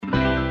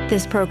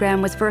This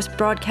program was first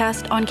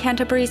broadcast on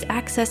Canterbury's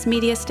access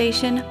media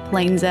station,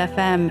 Plains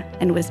FM,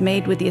 and was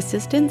made with the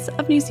assistance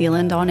of New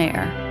Zealand On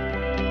Air.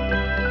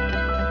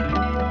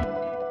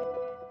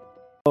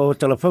 O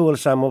talafau al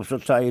Samoa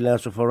Feso'ota'i la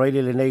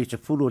sofareile le nei te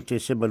fulu te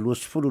seba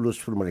luas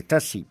fulu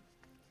maritasi.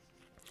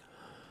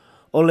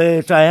 O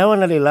le taeawa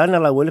na le lana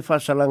la wele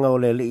whasalanga o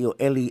le li o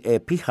Eli e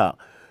piha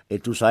e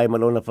tu sai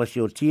malona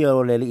Feso'ota'i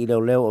o le li o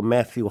leo o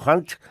Matthew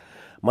Hunt.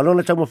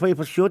 Malona tau mawhai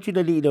Feso'ota'i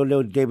le li o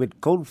leo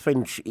David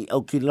Goldfinch i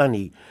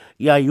Aukilani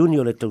i a iuni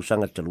o le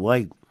tausanga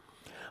taluai.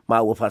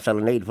 Ma ua whasala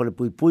nei le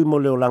pui mo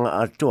leo langa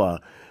atoa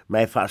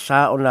mai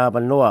whasa o na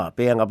manoa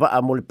pe anga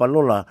waa mo le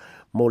palola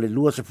mo le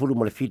lua se fulu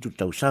mo le fitu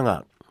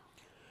tausanga.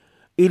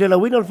 I le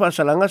lawina o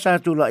whasalanga sa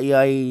tula i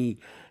ai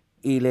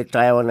i le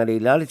taeawa na le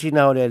ilale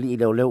tina o le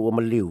li o leo o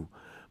maliu.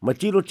 Ma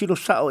tiro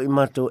sao i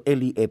mato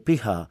Eli e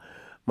piha,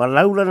 ma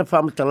laula na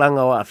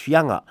whamatalanga o a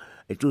fianga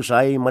e tu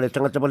sai ma le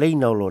tangata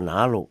maleina o lo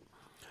na alo.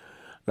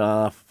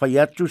 Na whai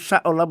atu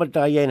sao lama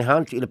Diane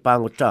Hunt i le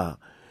pangota,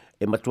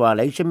 e matua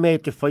leise me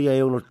te whai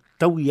ai ono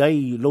tau i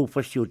ai lo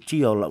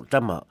Feso'ota'i o lau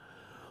tama,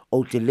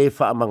 o te le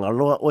whaamanga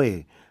loa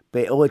oe,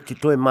 pe oe te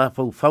toe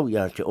mawhau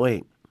ia te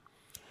oe.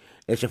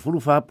 E se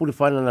fulu whapuli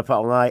whana na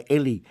whao ngai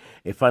Eli,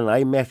 e whana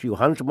ai Matthew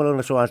Hunt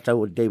malona so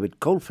atau o David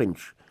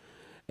Goldfinch.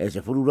 E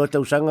se fulu roa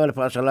tausanga le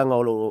whaasalanga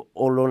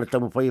o lona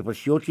tamu whai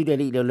Feso'ota'i le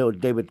li leo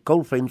David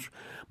Goldfinch,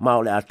 ma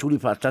o le atuli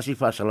whaatasi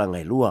whaasalanga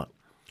e lua.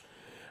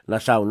 Na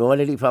sao noa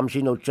le li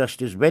whamsino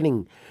Justice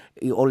Benning,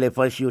 i o le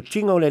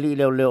Feso'ota'i o le li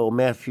leo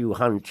Matthew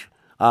Hunt,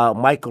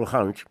 Michael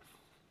Hunt,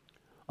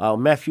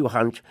 Matthew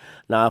Hunt,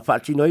 na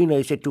whaatinoina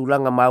i se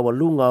tūlanga maua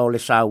lunga o le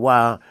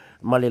Samoa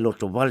ma le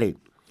loto vale.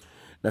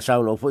 Na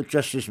sao no foi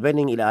Justice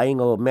Benning i le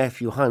ainga o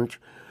Matthew Hunt,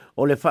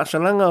 o le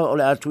whaasalanga o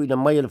le atu ina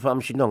mai le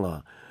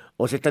whamsinonga,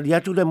 o se tali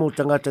atu le mo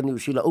tangata ni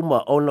usila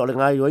uma ona o le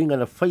ngai o inga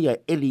na whaia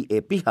Eli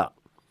e piha.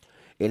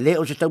 E le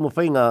o se tau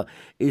mawhainga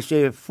i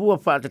se fua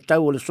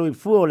whaatatau o le soi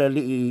fua o le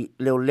li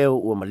leo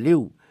ua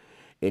maliu.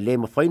 E le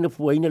mawhaina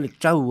fua ina le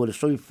tau o le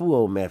soi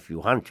fua o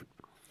Matthew Hunt.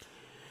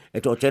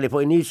 E to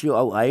telefo inisio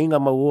au ainga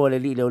maua le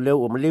li leo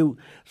ua maliu,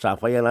 sa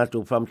whaia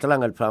natu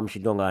whamtalanga le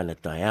whamsinonga ana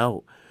tai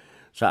au.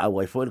 Sa au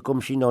ai fo le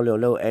komisina o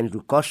leo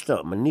Andrew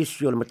Costa,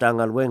 manisio le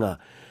matanga luenga,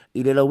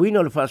 i le lawina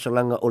o le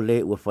whaasalanga o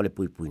le ua whale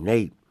pui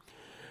nei.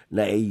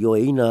 Na e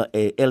ioina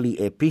e Eli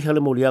e piha le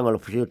molianga o le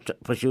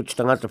Feso'ota'i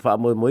tangata wha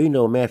moina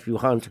o Matthew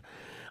Hunt,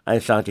 ai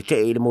sa te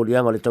i le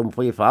molianga o le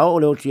taumawhai whao o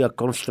le otia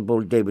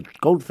Constable David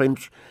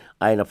Goldfinch,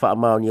 ai na wha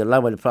mao ni a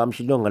lawa le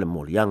whaamsinonga le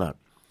molianga.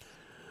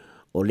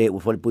 O le ua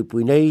whale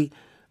pui nei,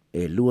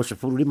 e lua sa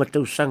furu lima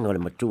tausanga o le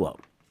matua.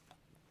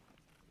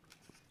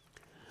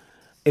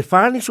 E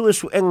whaani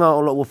su enga o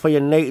la ua whaia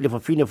nei i le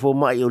whawhine fo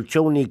mai o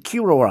Tony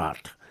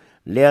Kirorat,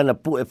 lea na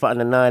pu e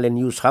whaana nai le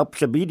News Hub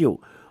sa video,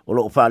 o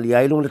lo whaali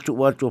ailung le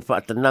tuwatu o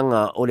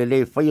whaatananga o le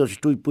whaia o se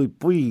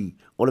pui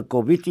o le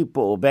COVID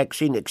po o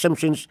vaccine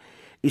exemptions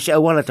i se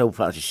awala tau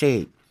whaasi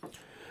se.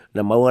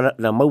 Na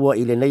maua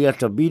i le nei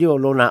ata video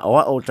lo na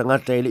oa o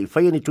tangata i le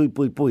whaia ni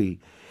pui,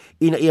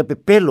 ina ia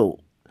pepelo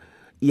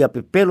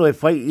e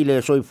whai i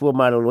le soifua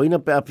maroloina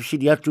pe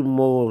apisiri atu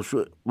mo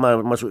su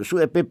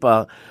e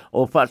pepa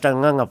o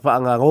whaatanganga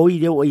whaanga ngoi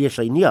leo o ia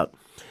sainia.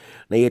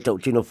 Na ia tau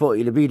tino fo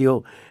i le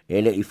video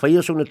e le i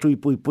whaia sona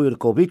pui o le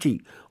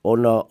COVID o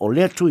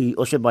lea tui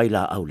o se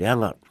baila au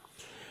leanga.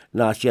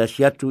 Na si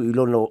atu i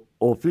lono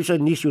ofisa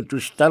nisi o tu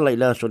stala i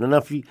la sona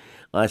nafi,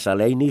 a sa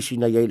lei nisi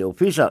na iei le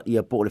ofisa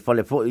ia po le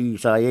whale fo i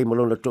sa iei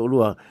malona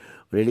to'ulua o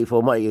le li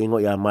fo mai i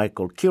ngoi a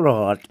Michael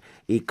Kirohat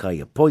i kai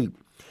a poi.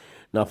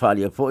 Na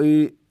whalia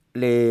foi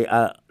le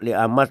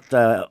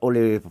amata o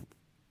le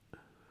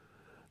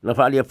na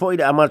whalia foi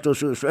le amata o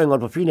suenga o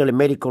pawhina le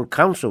Medical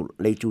Council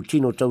le tu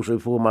tino tau soi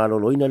fua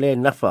maloloina le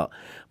nafa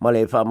ma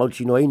le wha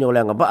mautino ina o le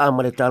anga baa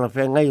ma le tala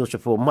whea ngai o se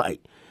fua mai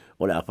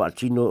o le a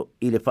whaatino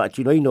i le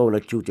whaatino ina o le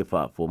tu te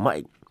wha fua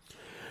mai.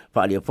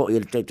 Whalia foi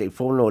le te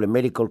whono o le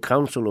Medical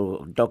Council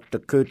o Dr.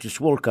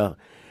 Curtis Walker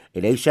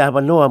e le isa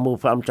hawa noa mo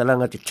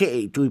whaamtalanga te te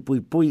i tui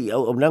pui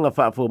au nanga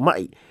wha fua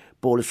mai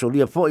po le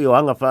solia foi o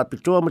anga wha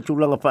pitoa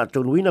matulanga wha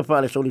tonuina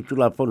wha le soli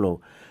tula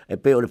fono e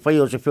pe o le whai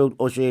o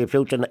se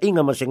feutana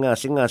inga ma se ngā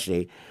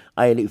se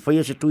ai le whai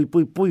o se tui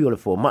pui o le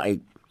fo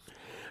mai.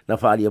 Na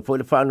whaalia foi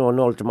le whanau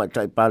anol te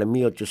maitai pale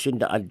mio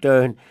Jacinda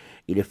Ardern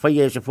i le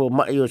whai o se fo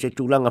mai o se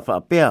tulanga wha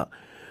pea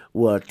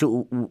ua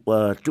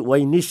tu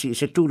wai nisi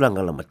se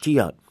tulanga la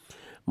matia.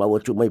 Ma ua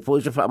tu mai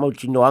foi se wha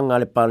mautino anga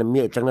le pale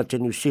mio tangata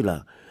New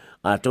Zealand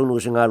a tonu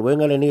se ngā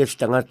luenga le nia se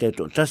tangata e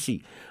to tasi,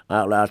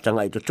 a la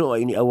tanga i to toa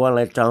ini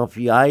awala e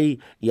tangawhi ai,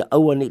 ia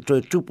aua ni to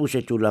e tupu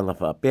se tūlanga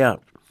whaapea.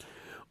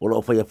 O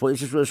lo whaia fo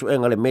isi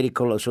suenga le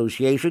Medical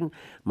Association,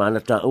 ma na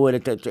ta ua le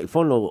te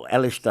whono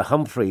Alistair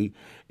Humphrey,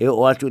 e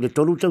o atu le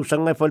tolu tau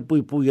sanga whal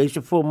pui e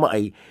se fo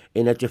mai,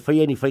 e na te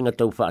whaia ni whainga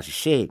tau whaasi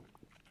se.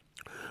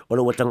 O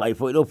lo watanga i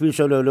fo ilo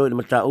fiso leo le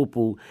mata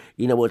upu,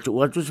 ina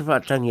watu se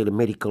whaatangi le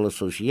Medical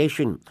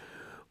Association.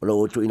 O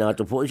lo tu ina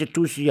to fo se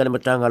tusi ale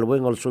matanga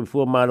luenga o so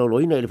fo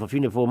malo ina ile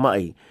fafine fo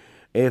mai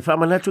e fa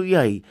manatu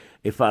iai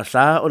e fa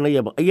sa ona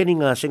ia ni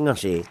nga senga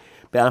se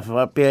pe a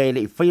whapea e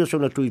le i whaia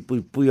sona tui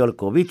pui o le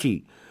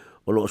koviti,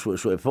 o lo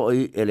su e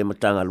foi e le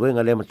matanga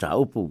luenga le mata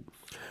upu.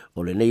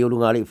 O le nei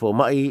olunga le fo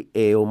mai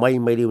e o mai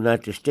le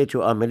United States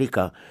of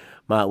America,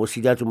 ma o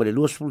si datu ma le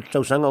luas fulu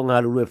tausanga o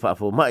ngā lulu e wha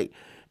fo mai,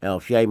 e o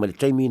fiai ma le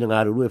taimi na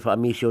ngā lulu e wha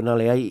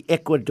misionale ai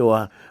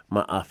Ecuador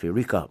ma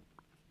Afrika.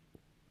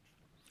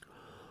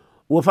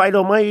 Ua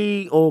whaero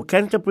mai o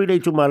Canterbury le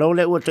tu malo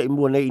le ua ta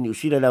imua nei New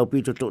Zealand au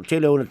pito to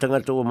tele o na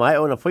tangata o mai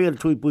o na whaia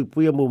tui pui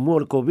mua mua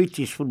le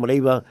COVID sful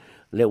maleiva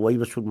le ua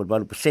iwa sful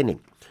malvalu pasene.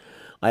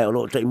 Ai o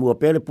lo ta imua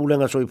pele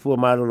pulenga soi fua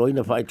malo lo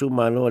ina whae tu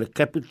malo le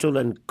Capital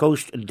and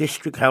Coast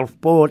District Health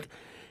Board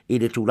i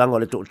le tūlanga o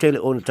le to tele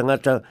o na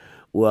tangata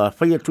ua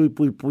whaia tui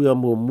pui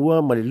mua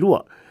mua ma le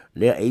lua.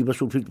 Lea e iwa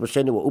sful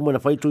 50% ua uma na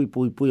whae tui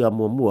pui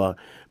mua mua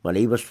ma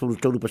le iwa sful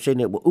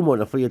 30% ua uma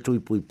na whaia tui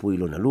pui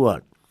lo na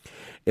lua.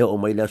 E o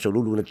mai la so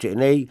lulu na te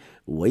nei,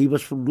 ua iwa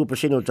sfulu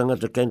 2% o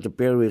tangata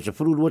Canterbury e sa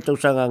fulu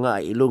tausanga ngā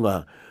i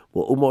lunga,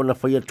 ua uma o na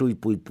whaia tui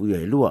pui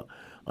e lua.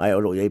 Ai o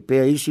lo iei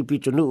pēa isi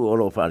pito nuu o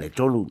lo whaale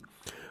tonu.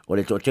 O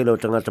le tōtele o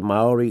tangata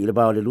Maori i le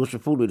bao le lua sa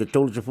fulu i le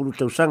tolu sa fulu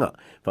tausanga,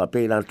 wha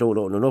pēi lan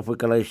tōlo o no nofo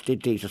i kalai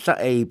stete i sa sa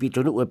e i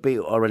pito nuu e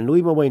pēi o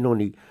aranui ma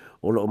wainoni,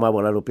 o lo o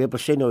mawa lalo pēa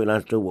paseno i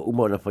lan tō ua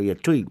uma o na whaia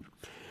tui.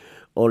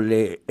 O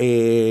le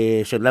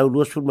se lau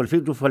lua sfulu ma le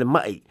whitu whale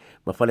mai,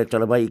 ma whale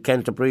talamai i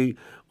Canterbury,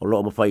 o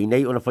loo ma whai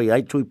nei o na whai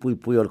ai tui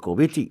pui o le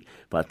koviti,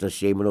 pata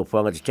si e mano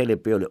whanga te tele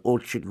pe o le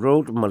Orchard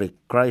Road, ma le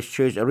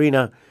Christchurch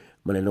Arena,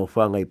 ma le no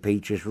whanga i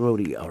Pages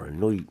Road i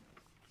Aranui.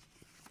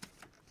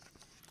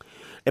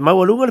 E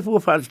maua lunga le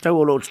fua whaata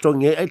tau o loo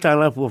tstongi e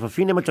tāna fua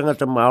whawhine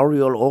matangata Maori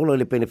o lo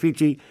le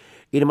benefiti,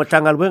 i le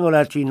matanga luenga o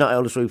la tina e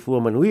o le soi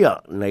fua manuia,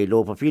 nei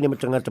lo whawhine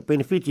matangata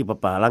benefiti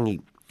papalangi.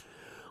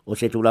 O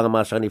se tūlanga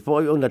masani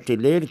foi o na te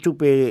le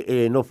tupe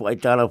e nofo ai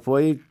tāna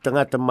foi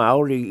tangata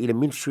Maori i le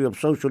Ministry of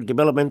Social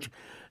Development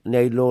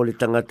nei lo le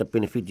tangata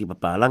benefiti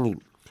papalangi.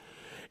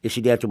 E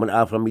si dea tuman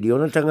awha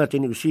miliona tangata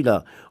New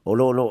Zealand o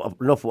lo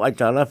nofo ai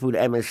tāna foi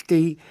le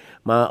MST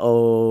ma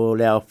o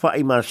le au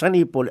whai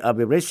masani po le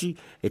aberesi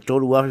e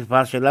tolu afi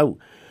whase lau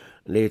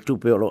le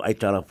tupe o lo ai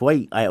tāna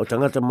foi ai o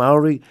tangata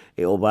Maori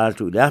e o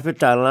bātu i le afi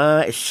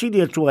tāna e si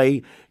dea tuai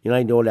i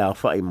nai no le au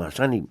whai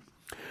masani.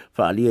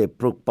 Whaalia e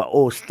Brooke pa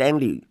o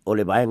Stanley o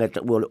le vaenga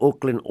ta ua le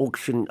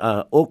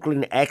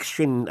Auckland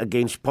Action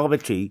Against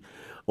Poverty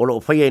o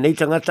lo whaia nei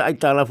tangata ai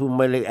tālafu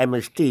mai le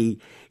MST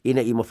ina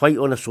i mawhai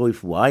o na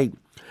soifu ai.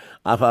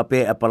 A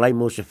whaape a palai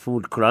mo se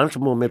food grant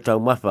mo me tau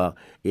mawha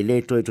i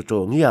le toi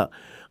totongia.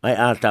 Ai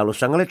a tālo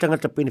sangale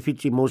tangata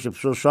benefiti mo se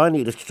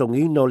Feso'ota'i i le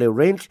totongi no le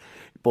rent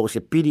po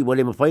se piri wa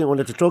le mawhai o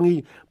le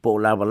totongi po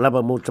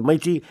lava mo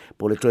tamaiti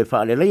po le toi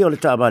whaale lei o le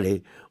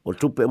tāwale o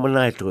tupe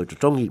mana e toi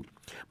totongi.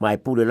 Mai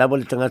pule lava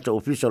le tangata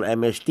official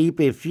MST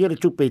pe fia le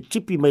tupe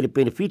tipi mai le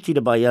benefiti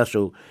le bai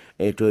aso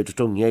e toi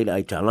totongi ai le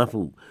ai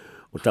tālafu.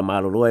 O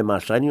tamaloloa e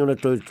masani o na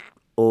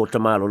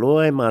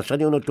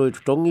toi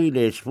totongi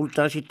le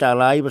sefultasi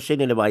tālai wa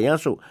sene le bai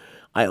aso.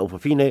 Ai o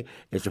fafine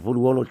e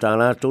sefulu ono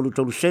tāla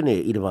tolu sene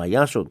i le bai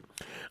aso.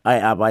 Ai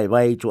a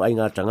vai tu ai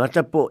ngā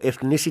tangata po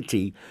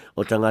ethnicity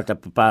o tangata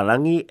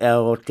papalangi e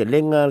o te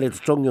lenga le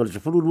totongi o le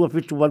sefulu lua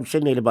fitu walu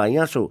sene i le bai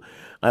aso.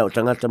 Ai o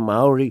tangata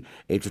Maori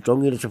e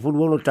totongi le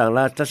sefulu ono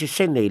tāla tasi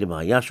sene i le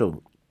bai aso.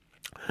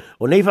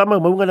 O nei wha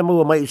maunga na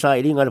maua mai sa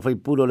i ringa le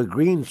whaipulo le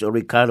Greens o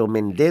Ricardo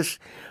Mendes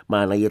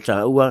ma na ia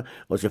tā ua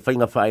o se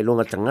whainga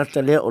whaelonga tangata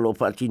lea o lo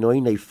whaatino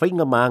ina i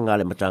whainga maanga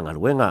le matanga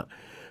luenga.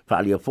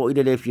 Whaalia fo i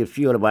le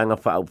fia o le vaenga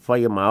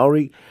whaia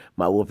Maori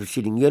ma ua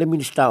pisiringia le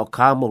minista o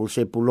Kamol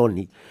se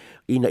puloni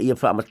ina ia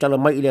whaamatala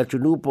mai i le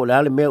atunu po le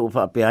ale mea ua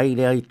whaapea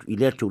i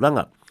le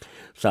tūlanga.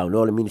 Sao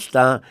no le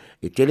minista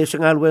e tele se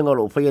ngā luenga o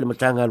lo whaia le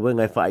matanga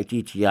luenga e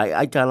whaititi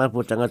ai tāna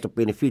po tangata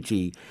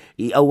benefiti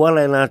i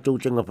awala e nātou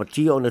tenga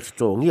whatia o na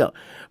tutongia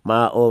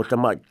ma o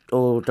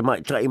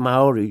tamai trai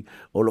Maori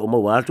o lo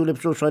maua atu le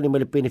Feso'ota'i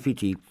mai le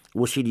benefiti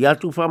ua siri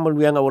atu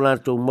whamaluanga o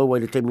nātou maua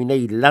i le teimi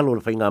nei lalo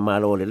le whainga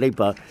mālo o le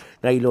leipa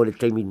ngai lo le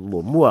teimi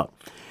mua.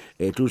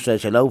 E tu sa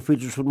se lau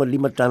fitu suma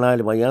lima tana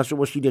le mai aso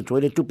o siri atu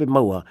e le tupe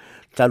maua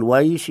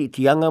taluai si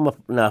tianga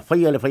na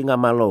whaia le whainga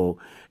mālo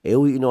e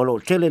ui ino lo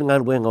tele ngā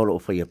ruenga o lo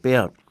whaia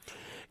pēr.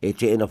 E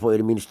te ena fo e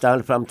le minister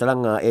le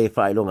whaamtalanga e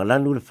whaelonga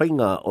lanu le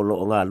whainga o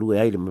lo ngā lue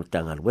ai le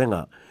matanga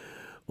ruenga.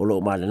 O lo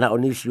maale na o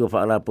nisi o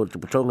whaala po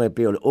tuputonga e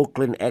pe o le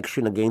Auckland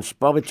Action Against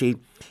Poverty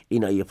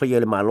ina ia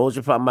whaia le malo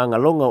se whaamanga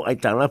longa o ai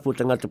tānafu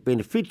tangata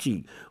benefiti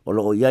o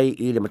lo o iai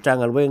i le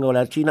matanga ruenga o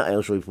la tina e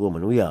o soifua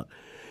manuia.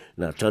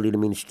 Na tali le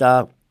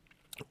minister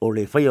o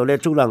le whaia o le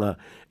tūlanga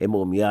e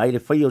mo mia ai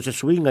le whaia o se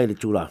swinga i le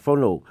tūla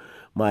whono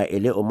mai e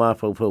le o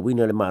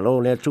mawhauwhauwina le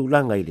malo le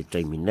tūlanga i le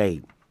taimi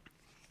nei.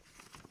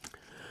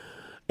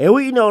 E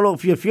ui ina o lo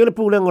fia le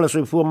pūlenga o la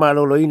soifua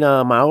malo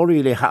ina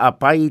Maori le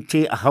haapai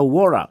te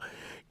ahauora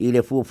i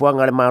le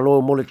fuafuanga le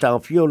malo mo le tau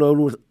fio lo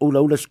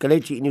ula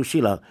skaleti i New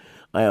Zealand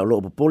ai o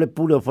lo popole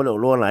pule o whale o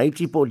loa na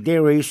iti po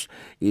Dairies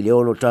i le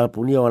ono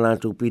tāpunia o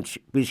lantu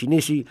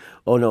pisinisi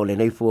o no le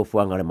nei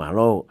fuafuanga le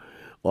malo.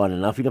 O ana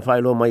nafina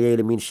whaelo mai e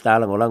le minister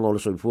langa o langa o le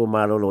soifua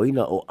malo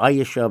ina o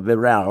Aisha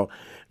Veral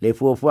le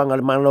fuafuanga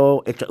le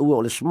malo e ta ua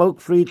o le Smoke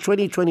Free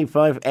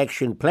 2025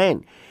 Action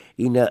Plan.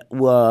 Ina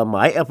ua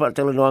mai a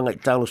whaatala noanga i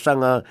talo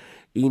sanga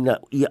ina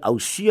ia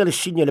ausia le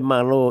sinia le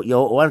malo ia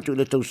o antu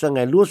le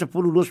tausanga e luas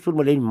fulu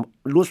ma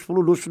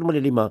le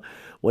lima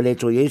o le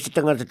to iesi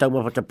tangata tau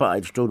mawhatapa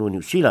i tonu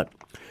New Zealand.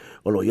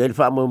 O lo ia le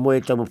wha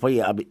moe tau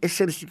mawhai abe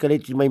ese le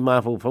sikareti mai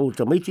mawhau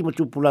ta maiti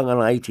matupulanga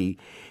na aiti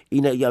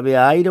ina ia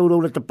vea aira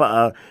urau le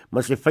tapaa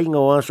ma se whainga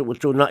o aso o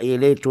tōna e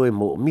le to e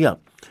mo mia.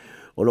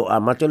 O lo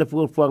amata le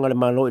fuafuanga le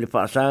malo i le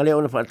whaasale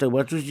o na whaatau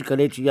atu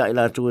sikareti ia i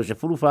la tu e se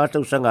fulu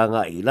whaatau sanga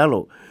nga i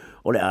lalo.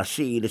 O le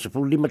asi i le se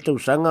fulu lima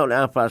tausanga o le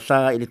a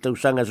whaasa i le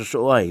tausanga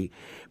Feso'ota'i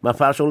ma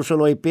whaasolo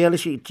solo e pēle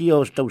si i tia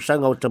o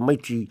tausanga o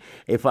tamaiti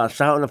e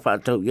whaasa o na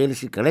whaatau i le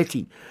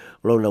sikareti.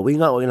 Lo na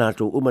winga o ina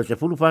tu uma se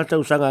fulu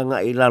whaatau sanga nga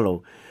i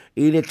lalo.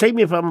 I le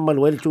taimi e whaama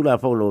manuele tu la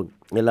whauno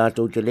e la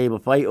tau te leba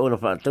whai o na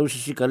whaatau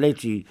si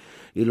sikareti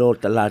i lo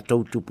ta la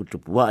tau tupu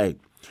wae.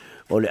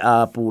 O le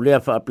a pu lea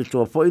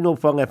whaapitoa fwoi no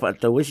whanga e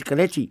whaatau e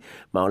sikareti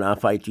ma o na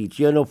whaiti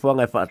tia no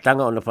whanga e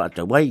whaatanga o na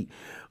whaatau wai.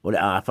 O le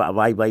a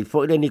whaawai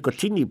fo le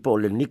nikotini po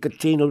le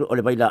nikotino o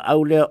le baila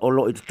aulea o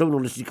lo i tutono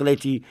le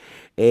sikaleti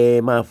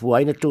e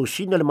mafuaina tō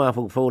sina le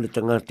mafau le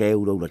tangata e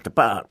ura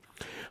tapaa.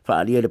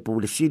 Whaalia le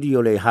pule siri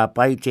o le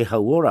hapai te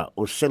hauora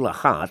o Sela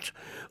Heart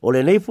o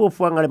le neifua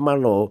fuanga le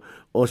malo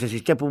o se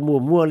tepu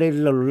mua le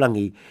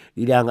lalulangi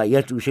i le anga i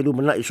atu se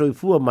lumana i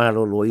soifua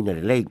malo loina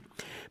le lei.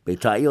 Pe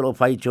tai o lo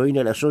fai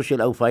joina le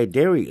associate au fai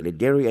dairy, le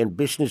Dairy and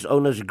Business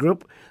Owners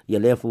Group, ia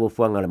lea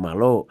fuanga le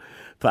malo.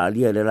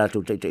 Whaalia le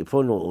rato te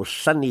fono o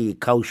Sunny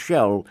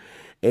Kaushel,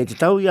 e te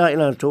tau ia e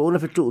lanto ona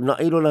fitu na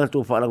ilo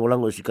lanto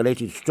whaalangolango o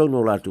sikaleti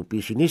tutono lanto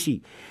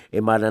pisinisi,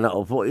 e manana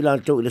o fo i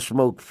lanto i le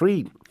Smoke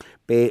Free,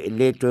 pe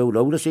le to e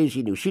ulaura se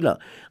si New Zealand,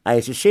 a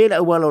e se se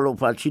la uala o lo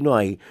whaatino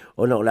ai,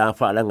 o na o la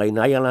whaalanga i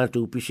naia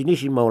lanto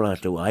pisinisi mau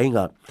lanto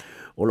ainga.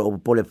 O lo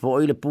pole fo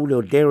i le pule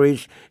o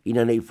dairies,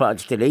 ina nei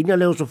whaatiteleina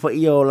leo so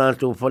whaia o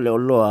lanto whale o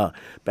loa,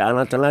 pe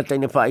anatalata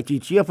ina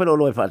whaititia whale o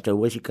loa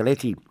whaatau e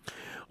sikaleti.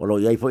 O lo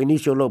iai fo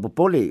inisi o lo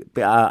popole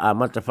pe a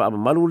mata wha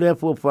malu lea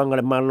fuanga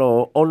le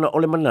malo ona o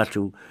le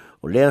manatu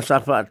o lea sa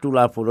wha atu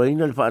la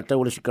furoina le wha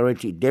atau le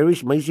sikareti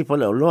dairies maisi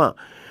fale o loa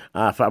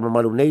a wha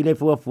malu nei le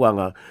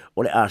fuanga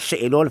o le a se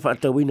e lo le wha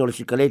atau ino le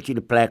sikareti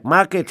le black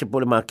market se po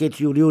le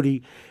marketi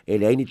uri e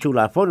le aini tu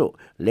la fono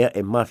lea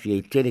e mafia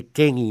i tere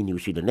kengi New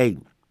Zealand nei.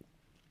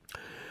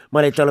 Ma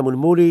le tala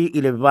muri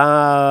i le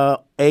va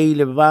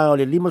o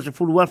le lima se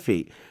fulu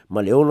afe,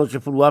 ma le ono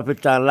se fulu afe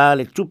ta la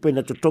le tupe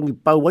na tutongi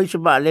pau wai se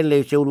ba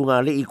lele se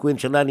urunga le i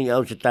Queensland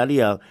au se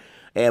talia,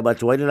 e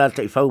abatuaile la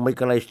ta i fau mai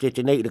kala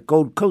estete nei le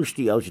Gold Coast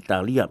i au se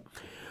talia.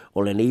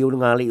 O le nei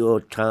urunga le o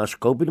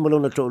Taskopi ni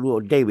malona tolu o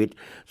David,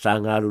 sa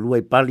ngā lulua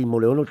i pali mo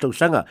le ono tau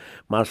sanga,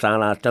 ma sa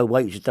la tau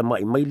wai se tama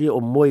i maili o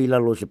moi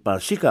lalo se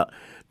pasika,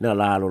 na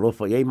la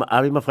alofa iei ma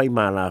ari mawhai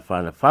ma la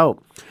whana whao.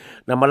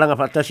 Na malanga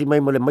whaatasi mai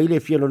mo le maile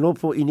fiano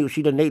nofo i New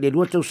Zealand nei le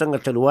lua tau sanga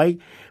taluai,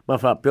 ma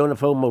whapeona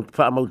whao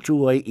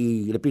whaamautu ai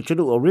i le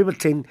pitanu o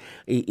Riverton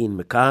i in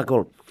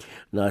Makago.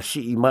 Na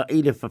si i ma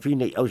i le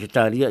whawhine i au se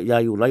talia i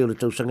ai ulai o le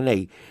tau sanga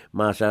nei,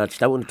 ma sa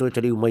titau na toi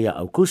tariu mai a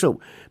au kuso,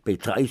 pe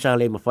trai sa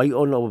le mawhai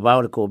ona o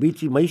wawale ko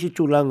biti mai si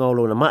tūlanga o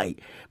lona mai,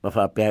 ma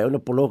whapea ona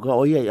poloka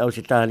o ia i au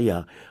se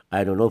talia,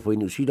 ai no nofo i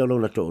New Zealand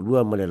lona to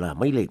lua ma le la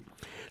maile.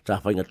 Ta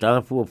whainga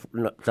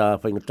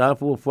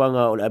tāfu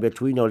fuanga o le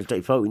abetuina o le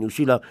taifau i New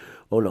Zealand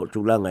o na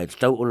tūlanga e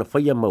tau o na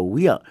whaia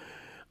mauia.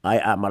 Ai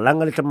a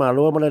malanga le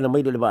tamaloa mala na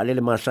maile le wa alele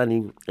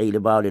masani e le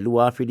wa le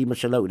lua afi di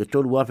masalau i le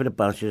tolu afi le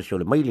pansi se o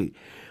le maile.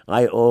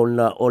 Ai o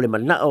le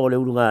mana o le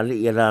urunga le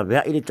i la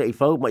vea i le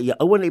taifau ma ia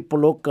awana i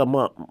poloka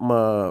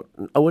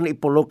awana i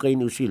poloka i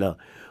New Zealand.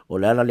 O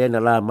le ala lena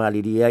la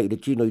maaliria i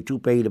le tino i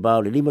tupe i le wa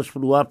le limas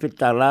fulu afi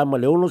ta la ma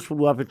le onos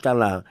fulu afi ta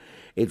la.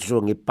 E te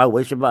songi pau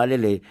e se wa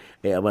alele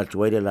e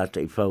amatuaile la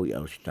taifau i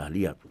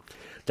Australia.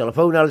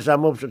 Telefona le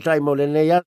Samoa Feso'ota'i mo le nei